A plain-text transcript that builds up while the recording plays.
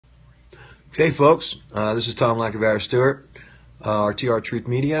Hey folks, this is Tom Lacovara-Stewart, RTR Truth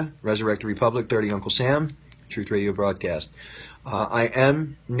Media, Resurrect the Republic, 30 Uncle Sam, Truth Radio broadcast. I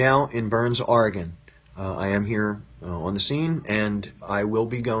am now in Burns, Oregon. I am here on the scene, and I will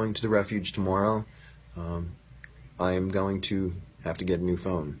be going to the refuge tomorrow. I am going to have to get a new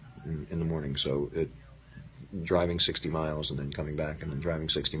phone in the morning, so driving 60 miles and then coming back, and then driving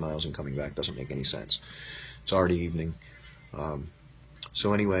 60 miles and coming back doesn't make any sense. It's already evening.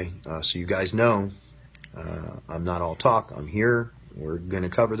 So anyway, so you guys know, I'm not all talk. I'm here. We're going to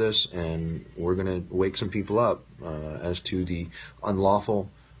cover this, and we're going to wake some people up as to the unlawful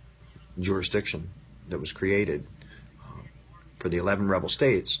jurisdiction that was created for the 11 rebel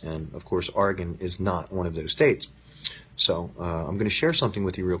states, and of course Oregon is not one of those states. So I'm going to share something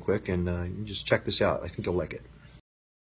with you real quick, and you just check this out. I think you'll like it.